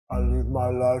I live my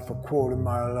life a quarter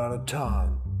mile at a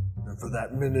time, and for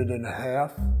that minute and a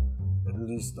half, at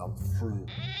least I'm free.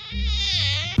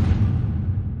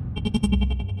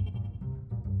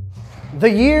 The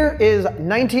year is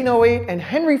 1908, and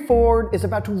Henry Ford is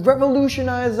about to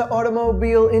revolutionize the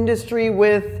automobile industry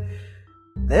with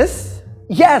this?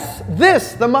 Yes,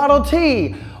 this, the Model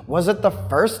T. Was it the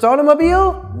first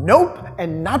automobile? Nope,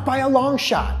 and not by a long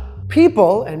shot.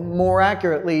 People, and more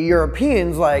accurately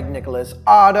Europeans like Nicholas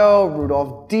Otto,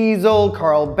 Rudolf Diesel,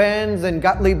 Carl Benz, and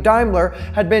Gottlieb Daimler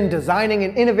had been designing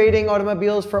and innovating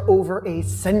automobiles for over a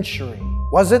century.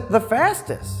 Was it the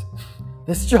fastest?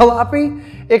 This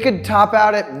jalopy? It could top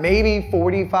out at maybe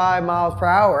 45 miles per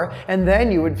hour, and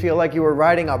then you would feel like you were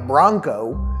riding a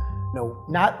Bronco. No,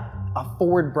 not a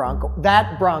Ford Bronco.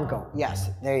 That Bronco. Yes,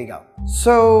 there you go.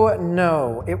 So,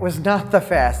 no, it was not the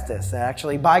fastest,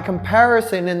 actually. By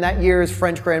comparison, in that year's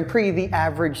French Grand Prix, the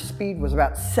average speed was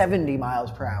about 70 miles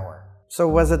per hour. So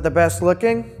was it the best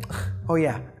looking? Oh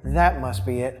yeah, that must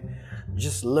be it.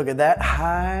 Just look at that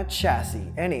high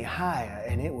chassis. Any higher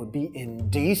and it would be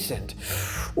indecent.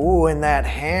 Ooh, and that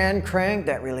hand crank,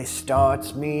 that really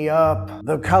starts me up.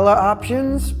 The color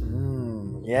options?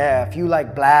 Yeah, if you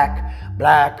like black,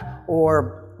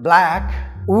 or black.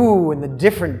 Ooh, and the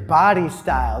different body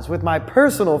styles, with my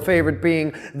personal favorite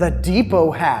being the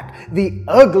Depot Hack, the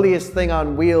ugliest thing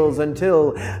on wheels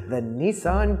until the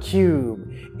Nissan Cube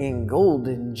in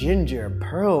golden ginger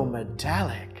pearl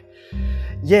metallic.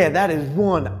 Yeah, that is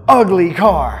one ugly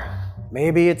car.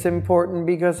 Maybe it's important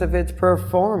because of its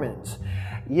performance.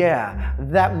 Yeah,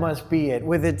 that must be it,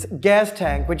 with its gas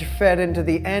tank which fed into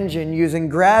the engine using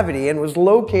gravity and was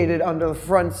located under the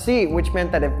front seat, which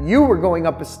meant that if you were going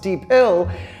up a steep hill,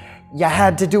 you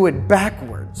had to do it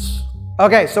backwards.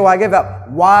 Okay, so I give up.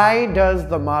 Why does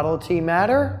the Model T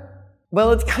matter?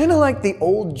 Well, it's kind of like the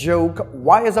old joke,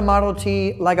 why is a Model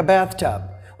T like a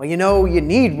bathtub? Well, you know you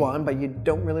need one, but you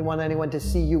don't really want anyone to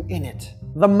see you in it.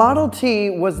 The Model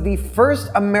T was the first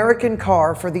American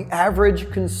car for the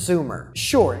average consumer.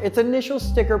 Sure, its initial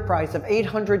sticker price of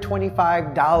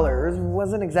 $825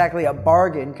 wasn't exactly a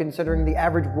bargain considering the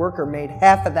average worker made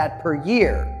half of that per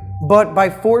year. But by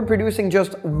Ford producing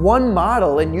just one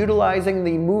model and utilizing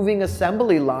the moving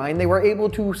assembly line, they were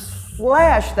able to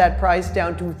slash that price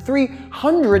down to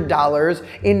 $300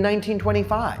 in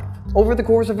 1925. Over the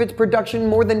course of its production,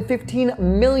 more than 15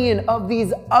 million of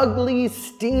these ugly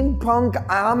steampunk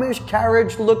Amish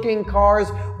carriage-looking cars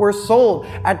were sold.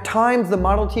 At times, the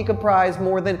Model T comprised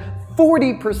more than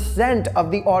 40%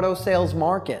 of the auto sales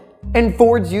market. And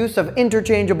Ford's use of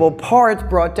interchangeable parts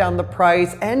brought down the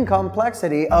price and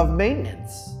complexity of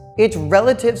maintenance. Its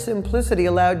relative simplicity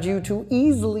allowed you to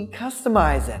easily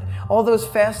customize it. All those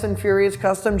Fast and Furious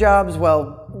custom jobs,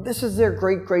 well, this is their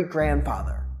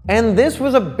great-great-grandfather. And this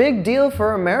was a big deal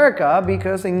for America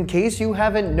because, in case you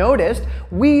haven't noticed,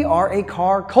 we are a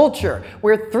car culture.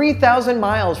 We're 3,000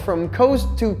 miles from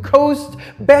coast to coast,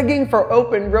 begging for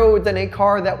open roads and a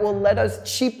car that will let us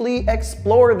cheaply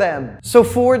explore them. So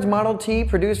Ford's Model T,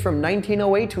 produced from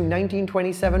 1908 to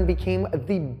 1927, became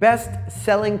the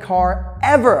best-selling car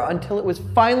ever until it was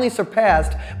finally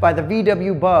surpassed by the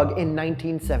VW Bug in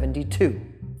 1972.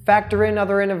 Factor in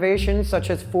other innovations such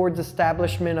as Ford's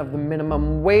establishment of the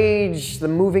minimum wage, the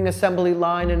moving assembly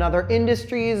line in other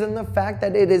industries, and the fact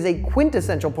that it is a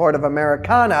quintessential part of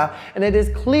Americana, and it is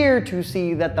clear to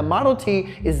see that the Model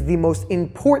T is the most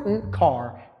important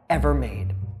car ever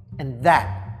made. And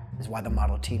that is why the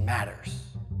Model T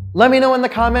matters. Let me know in the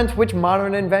comments which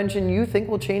modern invention you think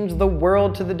will change the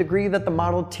world to the degree that the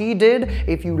Model T did.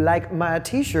 If you like my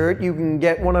t-shirt, you can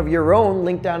get one of your own,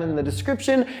 link down in the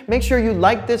description. Make sure you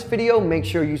like this video, make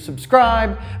sure you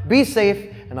subscribe, be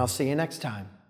safe, and I'll see you next time.